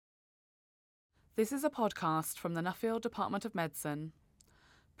This is a podcast from the Nuffield Department of Medicine.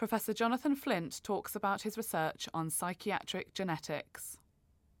 Professor Jonathan Flint talks about his research on psychiatric genetics.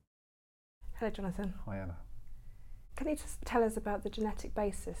 Hello, Jonathan. Hi, Anna. Can you just tell us about the genetic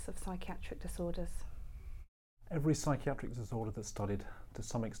basis of psychiatric disorders? Every psychiatric disorder that's studied to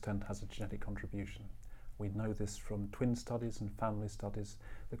some extent has a genetic contribution. We know this from twin studies and family studies.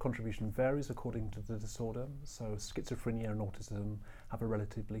 The contribution varies according to the disorder, so schizophrenia and autism have a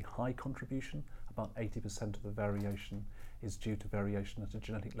relatively high contribution. About 80% of the variation is due to variation at a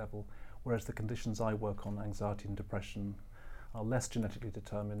genetic level, whereas the conditions I work on, anxiety and depression, are less genetically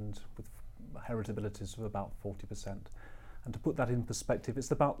determined with heritabilities of about 40%. And to put that in perspective,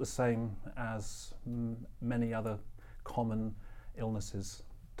 it's about the same as many other common illnesses.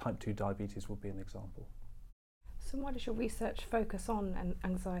 Type 2 diabetes would be an example. So why does your research focus on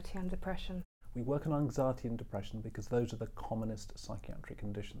anxiety and depression? We work on anxiety and depression because those are the commonest psychiatric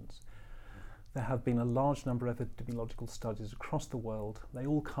conditions. There have been a large number of epidemiological studies across the world. They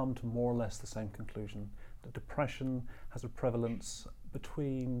all come to more or less the same conclusion, that depression has a prevalence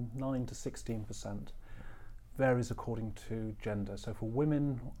between 9 to 16%, varies according to gender. So for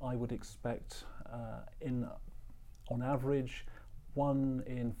women, I would expect on average, 1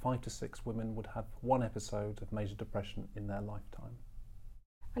 in 5 to 6 women would have one episode of major depression in their lifetime.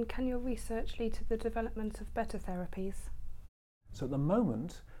 And can your research lead to the development of better therapies? So at the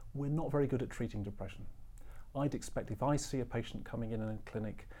moment, we're not very good at treating depression. I'd expect if I see a patient coming in a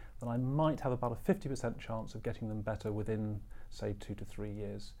clinic, that I might have about a 50% chance of getting them better within, say, 2 to 3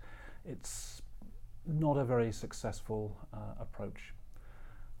 years. It's not a very successful approach.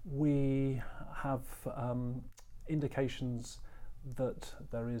 We have indications that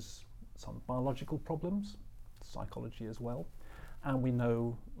there is some biological problems, psychology as well, and we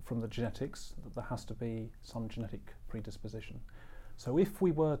know from the genetics that there has to be some genetic predisposition. So if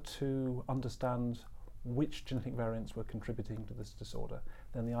we were to understand which genetic variants were contributing to this disorder,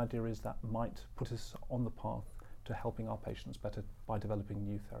 then the idea is that might put us on the path to helping our patients better by developing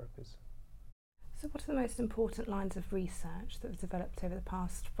new therapies. So what are the most important lines of research that have developed over the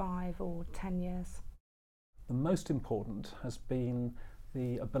past 5 or 10 years? The most important has been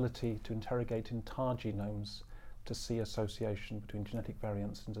the ability to interrogate entire genomes to see association between genetic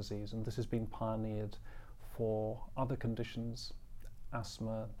variants and disease, and this has been pioneered for other conditions,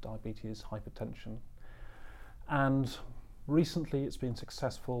 asthma, diabetes, hypertension, and recently it's been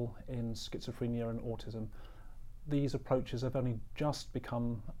successful in schizophrenia and autism. These approaches have only just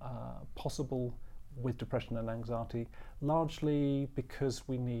become possible with depression and anxiety, largely because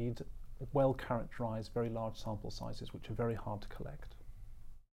we need well-characterised, very large sample sizes, which are very hard to collect.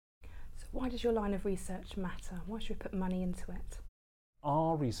 So why does your line of research matter? Why should we put money into it?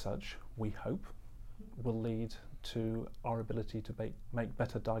 Our research, we hope, will lead to our ability to make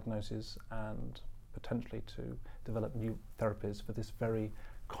better diagnoses and potentially to develop new therapies for this very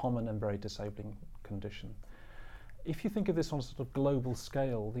common and very disabling condition. If you think of this on a sort of global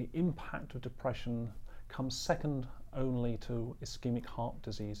scale, the impact of depression comes second only to ischemic heart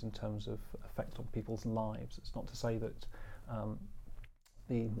disease in terms of effect on people's lives. It's not to say that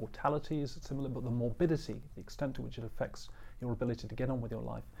the mortality is similar, but the morbidity, the extent to which it affects your ability to get on with your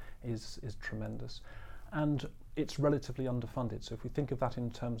life is tremendous. And it's relatively underfunded. So if we think of that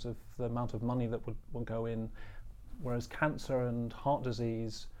in terms of the amount of money that will go in, whereas cancer and heart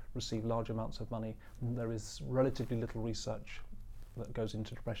disease receive large amounts of money, there is relatively little research that goes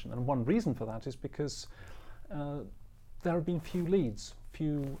into depression. And one reason for that is because there have been few leads,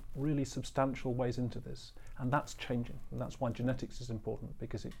 few really substantial ways into this, and that's changing. And that's why genetics is important,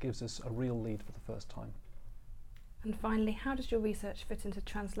 because it gives us a real lead for the first time. And finally, how does your research fit into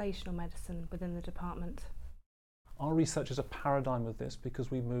translational medicine within the department? Our research is a paradigm of this because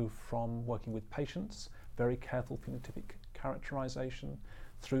we move from working with patients, very careful phenotypic characterization,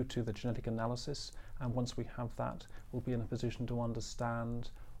 through to the genetic analysis, and once we have that, we'll be in a position to understand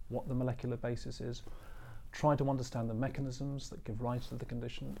what the molecular basis is, try to understand the mechanisms that give rise to the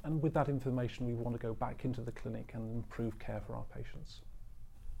condition, and with that information we want to go back into the clinic and improve care for our patients.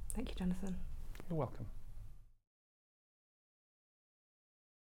 Thank you, Jonathan. You're welcome.